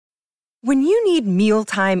When you need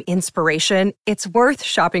mealtime inspiration, it's worth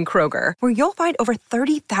shopping Kroger, where you'll find over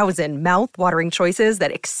 30,000 mouth-watering choices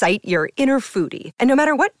that excite your inner foodie. And no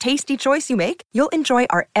matter what tasty choice you make, you'll enjoy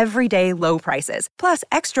our everyday low prices, plus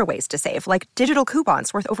extra ways to save, like digital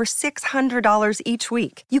coupons worth over $600 each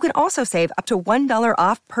week. You can also save up to $1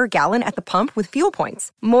 off per gallon at the pump with fuel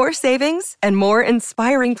points. More savings and more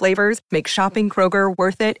inspiring flavors make shopping Kroger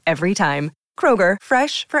worth it every time. Kroger,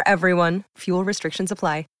 fresh for everyone. Fuel restrictions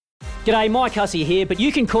apply. G'day, Mike Hussey here, but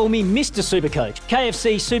you can call me Mr. Supercoach.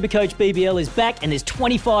 KFC Supercoach BBL is back and there's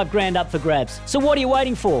 25 grand up for grabs. So what are you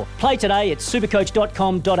waiting for? Play today at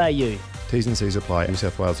supercoach.com.au. T's and C's apply. New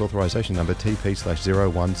South Wales authorisation number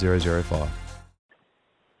TP/01005.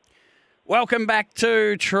 Welcome back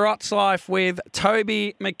to Trot's Life with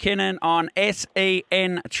Toby McKinnon on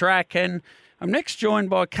SEN Track. And I'm next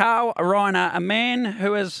joined by Carl Reiner, a man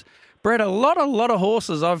who has bred a lot of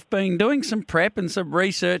horses. I've been doing some prep and some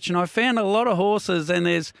research, and I found a lot of horses, and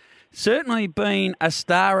there's certainly been a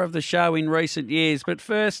star of the show in recent years. But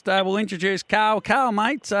first, we'll introduce Carl. Carl,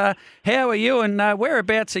 mate, how are you, and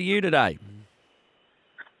whereabouts are you today?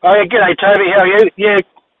 Oh, yeah, g'day, Toby. How are you? Yeah,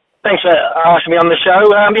 thanks for asking me on the show.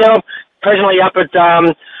 Yeah, I'm presently up at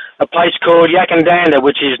a place called Yakandanda,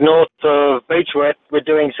 which is north of Beechworth. We're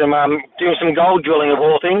doing some gold drilling of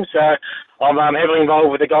all things. I'm heavily involved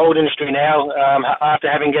with the gold industry now after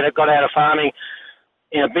having got out of farming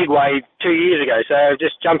in a big way 2 years ago. So I've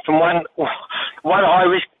just jumped from one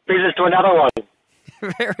high-risk business to another one.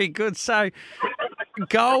 Very good. So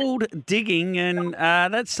gold digging, and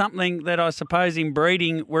that's something that I suppose in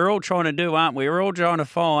breeding we're all trying to do, aren't we? We're all trying to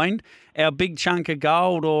find our big chunk of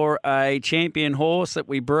gold or a champion horse that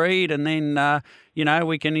we breed, and then,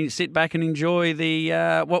 we can sit back and enjoy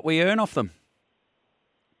the what we earn off them.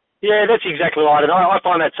 Yeah, that's exactly right, and I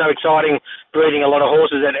find that so exciting, breeding a lot of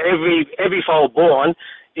horses, that every foal born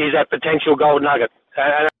is a potential gold nugget.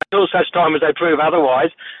 And until such time as they prove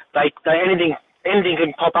otherwise, anything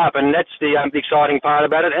can pop up, and that's the exciting part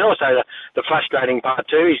about it, and also the frustrating part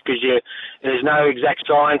too, is because there's no exact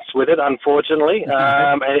science with it, unfortunately.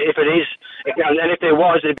 And if there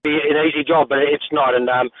was, it'd be an easy job, but it's not. And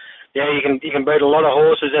you can breed a lot of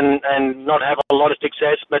horses and not have a lot of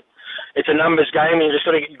success, but it's a numbers game, and you just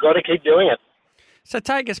got to keep doing it. So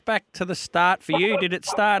take us back to the start for you. Did it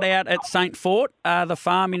start out at St. Fort, the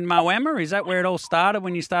farm in Moama? Is that where it all started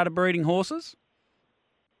when you started breeding horses?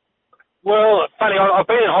 Well, funny, I've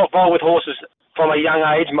been involved with horses from a young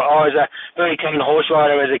age. I was a very keen horse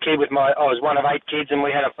rider as a kid. I was one of 8 kids, and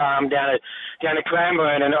we had a farm down at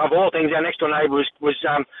Cranbourne. And of all things, our next door neighbour was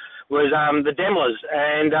the Demlers,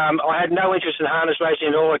 and I had no interest in harness racing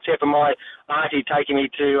at all, except for my auntie taking me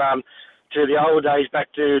to the old days, back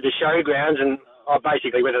to the showgrounds, and I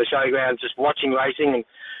basically went to the showgrounds just watching racing,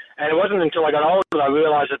 and it wasn't until I got older that I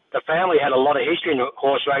realised that the family had a lot of history in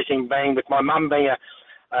horse racing, with my mum being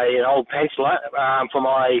an old penciler for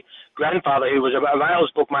my grandfather, who was a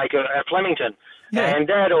rails bookmaker at Flemington. Yeah. And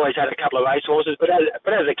Dad always had a couple of race horses, but as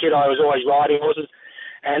a kid I was always riding horses.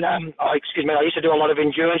 And I used to do a lot of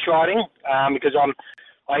endurance riding because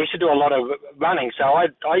I used to do a lot of running. So I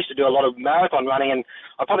used to do a lot of marathon running, and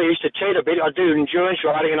I probably used to cheat a bit. I'd do endurance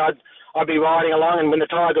riding, and I'd be riding along, and when the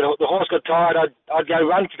horse got tired, I'd go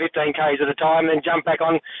run for 15 k's at a time, and then jump back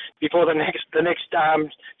on before the next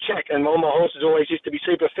check. And all my horses always used to be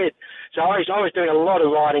super fit. So I was doing a lot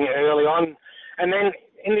of riding early on, and then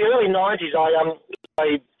in the early 90s,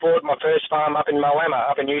 I bought my first farm up in Moama,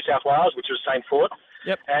 up in New South Wales, which was St. Fort.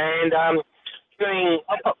 Yep. And during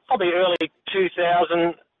probably early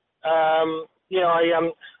 2000, I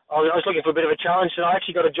was looking for a bit of a challenge, and I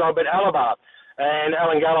actually got a job at Alabar. And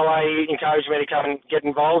Alan Galloway encouraged me to come and get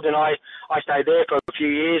involved, and I stayed there for a few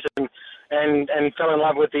years and fell in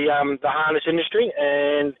love with the harness industry,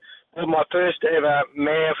 and was my first ever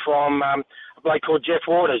mare from a bloke called Jeff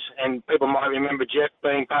Waters, and people might remember Jeff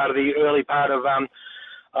being part of the early part of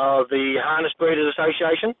the Harness Breeders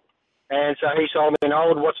Association. And so he sold me an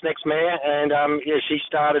old What's Next mare, and she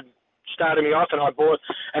started me off, and I bought,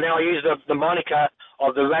 and then I used the moniker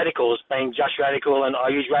of the Radicals, being Just Radical, and I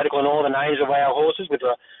used Radical in all the names of our horses with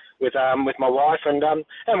my wife, and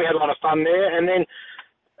we had a lot of fun there. And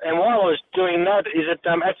while I was doing that,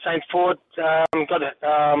 at St. Fort, got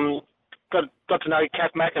to know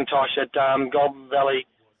Kath McIntosh at Golden Valley,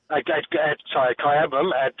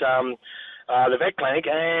 Kyabram at the vet clinic,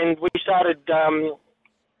 and we started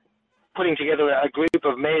putting together a group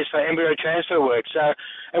of mares for embryo transfer work. So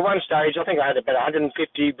at one stage, I think I had about 150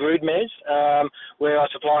 brood mares, where I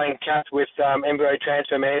was supplying Kath with embryo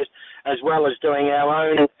transfer mares, as well as doing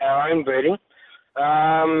our own breeding.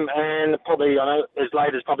 And probably, as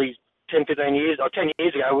late as probably 10 years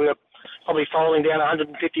ago, we were probably foaling down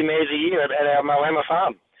 150 mares a year at our Moama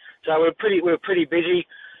farm. So we're pretty busy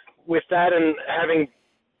with that, and having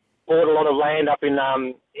bought a lot of land up in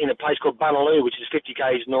a place called Bunaloo, which is 50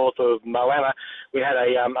 k's north of Moama. We had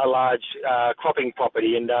a large cropping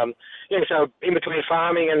property, and so in between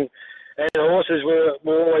farming and horses, we're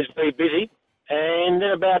always very busy. And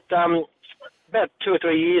then about 2 or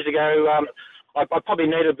 3 years ago, I probably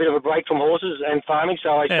needed a bit of a break from horses and farming,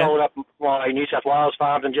 so I sold up my New South Wales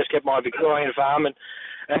farms and just kept my Victorian farm, and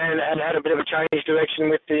had a bit of a change direction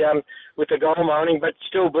with the gold mining, but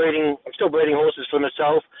still breeding. I'm still breeding horses for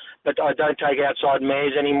myself, but I don't take outside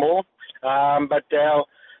mares anymore. But the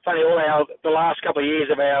last couple of years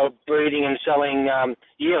of our breeding and selling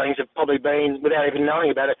yearlings have probably been, without even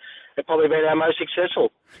knowing about it, have probably been our most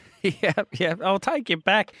successful. Yeah. I'll take you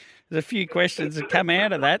back. There's a few questions that come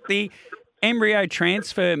out of that. The embryo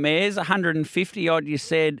transfer mares, 150 odd, you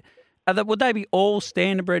said. Would they be all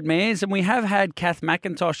standardbred mares? And we have had Kath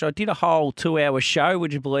McIntosh. I did a whole 2-hour show,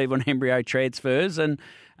 would you believe, on embryo transfers and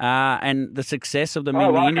the success of them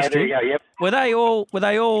in the industry. There you go, yep. Were they all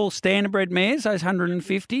standardbred mares, those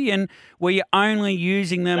 150? And were you only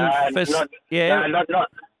using them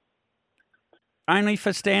only for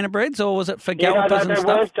standardbreds, or was it for gallopers and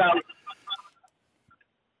stuff?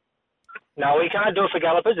 No, we can't do it for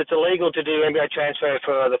gallopers. It's illegal to do embryo transfer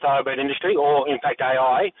for the thoroughbred industry, or in fact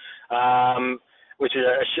AI, which is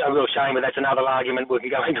a real shame, but that's another argument we can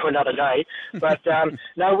go into another day. But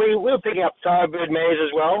no, we were picking up thoroughbred mares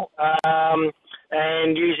as well,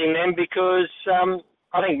 and using them because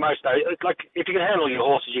I think most of those, like, if you can handle your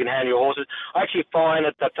horses, you can handle your horses. I actually find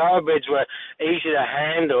that the thoroughbreds were easy to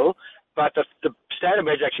handle, but the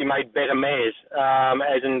standardbreds actually made better mares,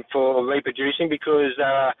 as in for reproducing, because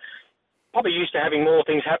probably used to having more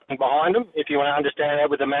things happening behind them, if you want to understand that,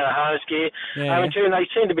 with the amount of harness gear. And they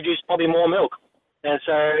seem to produce probably more milk. And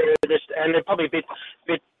so, they're probably a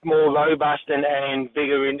bit more robust and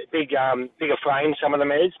bigger frame, some of the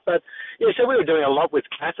mares. But yeah, so we were doing a lot with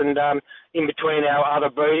Kath, and in between our other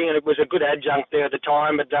breeding, and it was a good adjunct there at the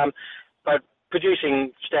time. But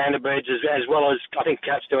producing standardbreds as well as, I think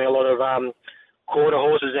Kath's doing a lot of quarter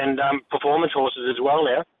horses and performance horses as well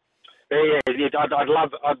now. I'd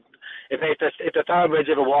love. If the thoroughbreds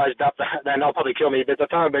ever wised up, then they'll probably kill me. But if the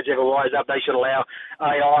thoroughbreds ever wised up, they should allow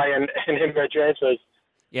AI and embryo transfers.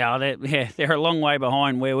 Yeah, they're a long way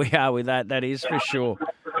behind where we are with that. That is for sure.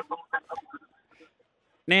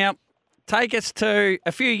 Now, take us to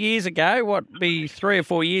a few years ago. What be 3 or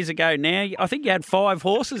 4 years ago now? I think you had 5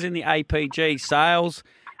 horses in the APG sales,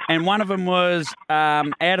 and one of them was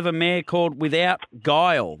out of a mare called Without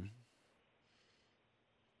Guile.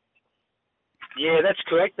 Yeah, that's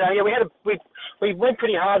correct. We went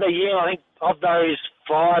pretty hard a year. I think of those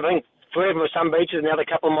 5, I think 3 of them were some beaches, and the other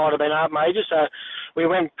couple might have been art majors. So we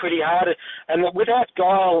went pretty hard. And Without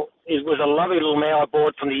Guile was a lovely little mare I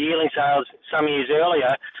bought from the yearling sales some years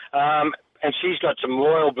earlier, and she's got some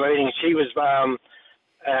royal breeding. She was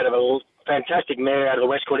out of a fantastic mare out of the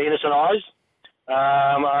West called Innocent Eyes,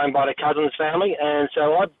 owned by the Cousins family. And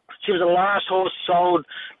so she was the last horse sold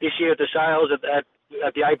this year at the sales at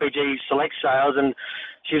the APG Select sales, and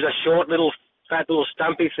she was a short little, fat little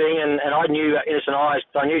stumpy thing, and I knew Innocent Eyes.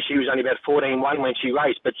 I knew she was only about 14-1 when she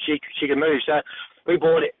raced, but she could move. So we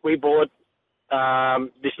bought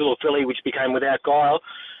this little filly, which became Without Guile,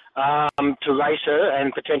 to race her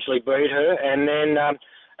and potentially breed her. And then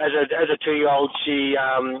as a 2-year-old, she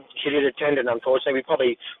did a tendon. Unfortunately,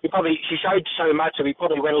 we probably she showed so much that we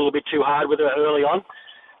probably went a little bit too hard with her early on,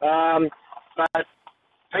 but.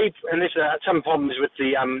 And there's some problems with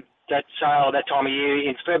that sale that time of year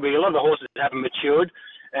in February. A lot of the horses haven't matured,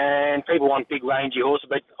 and people want big, rangy horses.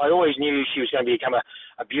 But I always knew she was going to become a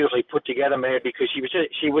beautifully put together mare, because she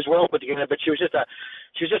was well put together, but she was just a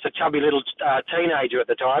chubby little teenager at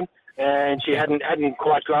the time, and she hadn't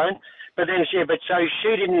quite grown. But then she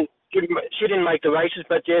didn't make the races,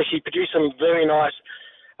 but yeah, she produced some very nice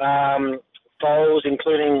foals,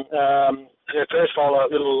 including. Her first foal,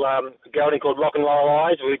 a little gelding called Rock and Roll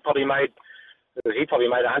Eyes. He probably made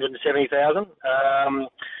 170,000.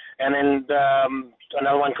 And then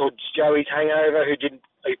another one called Joey's Hangover,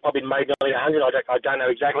 he probably made nearly 100. I don't know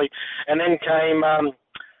exactly. And then came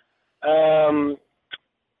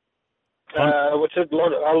what's it?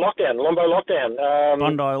 Lockdown, Lombo Lockdown.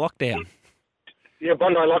 Bondi Lockdown. Yeah,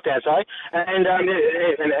 Bondi Lockdown, sorry. And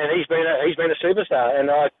he's been a superstar,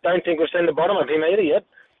 and I don't think we've seen the bottom of him either yet.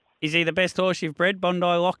 Is he the best horse you've bred, Bondi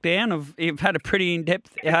Lockdown? You've had a pretty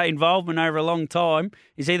in-depth involvement over a long time.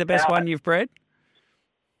 Is he the best one you've bred?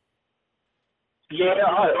 Yeah,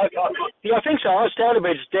 I think so.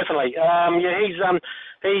 Standardbreds, definitely.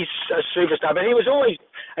 He's a superstar, but he was always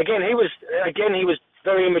again, he was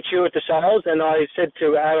very immature at the sales, and I said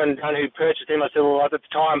to Aaron Dunn, who purchased him, I said, well, at the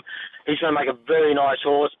time, he's going to make a very nice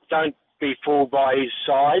horse. Don't be fooled by his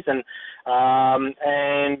size, and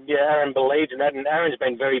Aaron believed in that, and Aaron's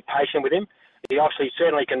been very patient with him. He obviously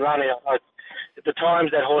certainly can run. At the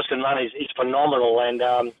times that horse can run, he's phenomenal, and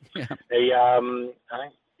I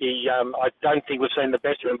don't think we've seen the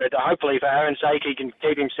best of him, but hopefully for Aaron's sake, he can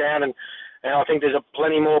keep him sound, and I think there's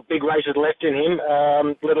plenty more big races left in him,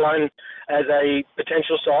 let alone as a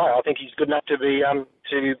potential sire. I think he's good enough to be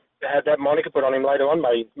to have that moniker put on him later on,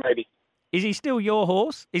 maybe. Is he still your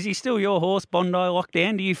horse? Is he still your horse, Bondi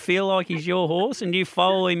Lockdown? Do you feel like he's your horse, and do you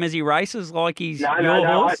follow him as he races like he's your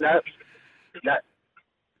horse? No.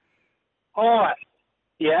 Oh,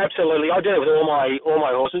 yeah, absolutely. I do it with all my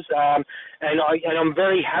horses, and I'm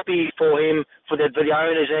very happy for him, for the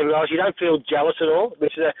owners and everyone else. You don't feel jealous at all,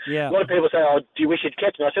 which is a lot of people say, "Oh, do you wish you'd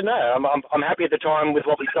kept him?" I said, "No, I'm happy at the time with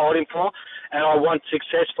what we sold him for, and I want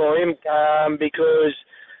success for him because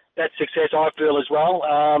that's success I feel as well.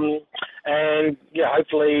 And yeah,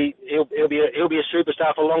 hopefully he'll be a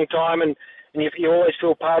superstar for a long time, and you always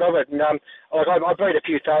feel part of it. And I breed a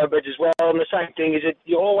few thoroughbreds as well, and the same thing is that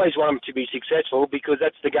you always want them to be successful because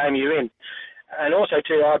that's the game you're in. And also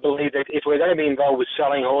too, I believe that if we're going to be involved with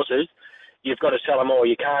selling horses, you've got to sell them all.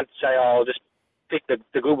 You can't say, "Oh, I'll just pick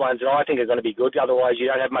the good ones that I think are going to be good." Otherwise, you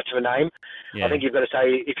don't have much of a name. Yeah. I think you've got to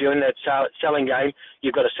say, if you're in that selling game,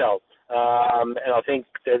 you've got to sell. And I think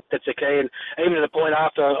that's the key. And even to the point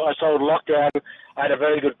after I sold Lockdown, I had a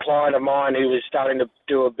very good client of mine who was starting to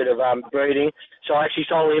do a bit of breeding. So I actually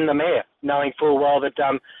sold him the mare, knowing full well that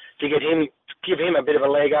to give him a bit of a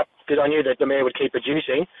leg up, because I knew that the mare would keep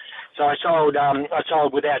producing. So I sold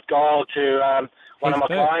Without Guile to one of my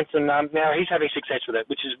clients, and now he's having success with it,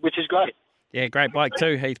 which is great. Yeah, great bloke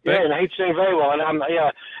too, Heath Burt. Yeah, and he's doing very well, and and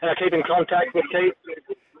I keep in contact with Keith.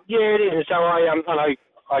 Yeah, it is. And so I know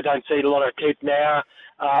I don't see a lot of Keith now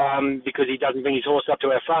because he doesn't bring his horse up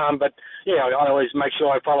to our farm. But yeah, I always make sure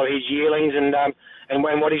I follow his yearlings and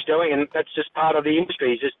what he's doing, and that's just part of the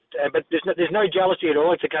industry. But there's no jealousy at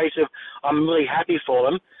all. It's a case of I'm really happy for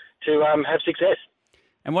them to have success.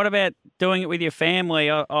 And what about doing it with your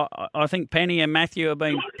family? I think Penny and Matthew have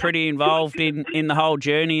been pretty involved in the whole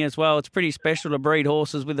journey as well. It's pretty special to breed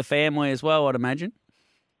horses with the family as well, I'd imagine.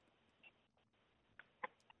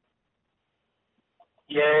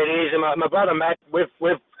 Yeah, it is. And my brother Matt, he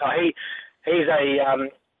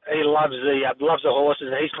loves the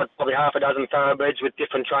horses, and he's got probably half a dozen thoroughbreds with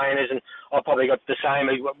different trainers, and I've probably got the same.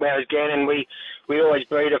 Whereas Gannon, we always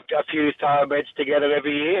breed a few thoroughbreds together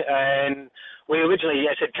every year, and we originally,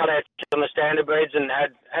 as I said, cut out on the standard breds and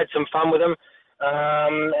had some fun with them,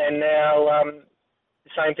 and now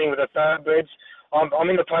same thing with the thoroughbreds. I'm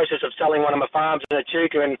in the process of selling one of my farms in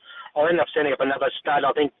Echuca, and I'll end up setting up another stud,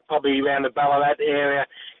 I think probably around the Ballarat area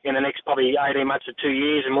in the next probably 18 months to 2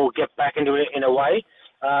 years, and we'll get back into it in a way.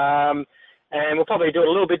 And we'll probably do it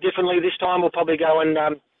a little bit differently this time. We'll probably go and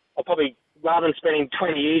I'll probably, rather than spending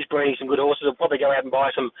 20 years breeding some good horses, I'll probably go out and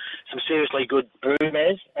buy some seriously good brood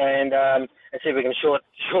mares and see if we can short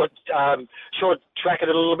track it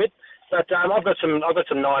a little bit. But I've got some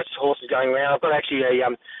nice horses going around. I've got actually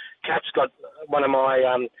Cap's got one of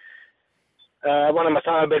my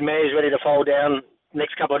thoroughbred mares ready to foal down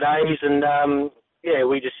next couple of days, and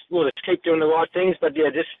we'll just keep doing the right things. But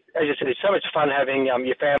yeah, just as you said, it's so much fun having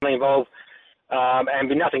your family involved, and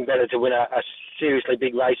be nothing better to win a seriously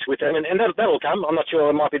big race with them, and that'll come. I'm not sure,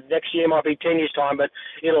 it might be next year, it might be 10 years time, but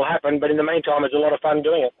it'll happen. But in the meantime, it's a lot of fun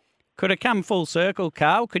doing it. Could it come full circle,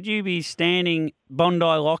 Carl? Could you be standing Bondi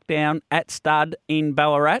Lockdown at stud in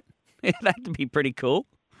Ballarat? That'd be pretty cool.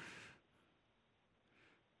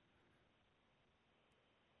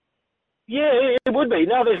 Yeah, it would be.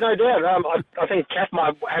 No, there's no doubt. I think Kath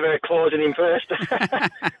might have her claws in him first.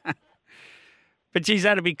 But geez,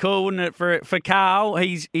 that'd be cool, wouldn't it? For Carl,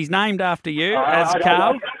 he's named after you as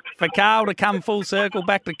Carl. For Carl to come full circle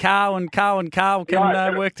back to Carl, and Carl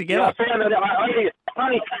can work together. Yeah, I found that I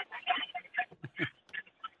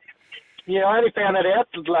only found that out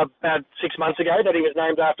about 6 months ago that he was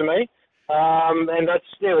named after me, and it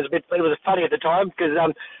was funny at the time because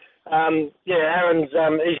Aaron's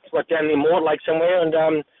he's down in Morton Lake somewhere, and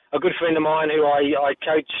a good friend of mine who I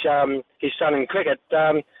coach his son in cricket.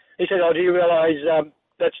 He said, "Oh, do you realise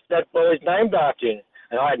that boy's named after you?"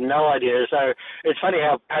 And I had no idea. So it's funny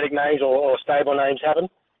how paddock names or stable names happen.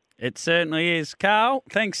 It certainly is. Carl,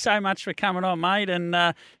 thanks so much for coming on, mate. And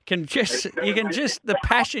the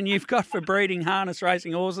passion you've got for breeding harness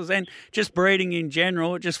racing horses and just breeding in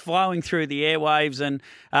general, just flowing through the airwaves. And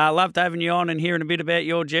loved having you on and hearing a bit about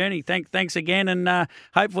your journey. Thanks again. And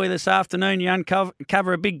hopefully this afternoon you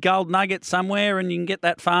uncover a big gold nugget somewhere and you can get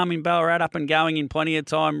that farm in Ballarat up and going in plenty of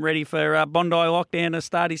time, ready for Bondi lockdown to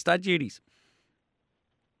start his stud duties.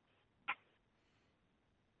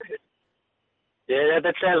 Yeah,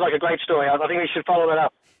 that sounds like a great story. I think we should follow that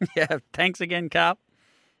up. Yeah, thanks again, Carl.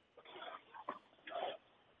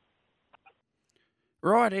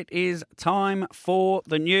 Right, it is time for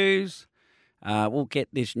the news. We'll get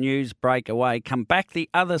this news break away, come back the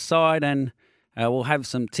other side, and we'll have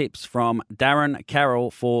some tips from Darren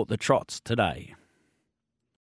Carroll for the trots today.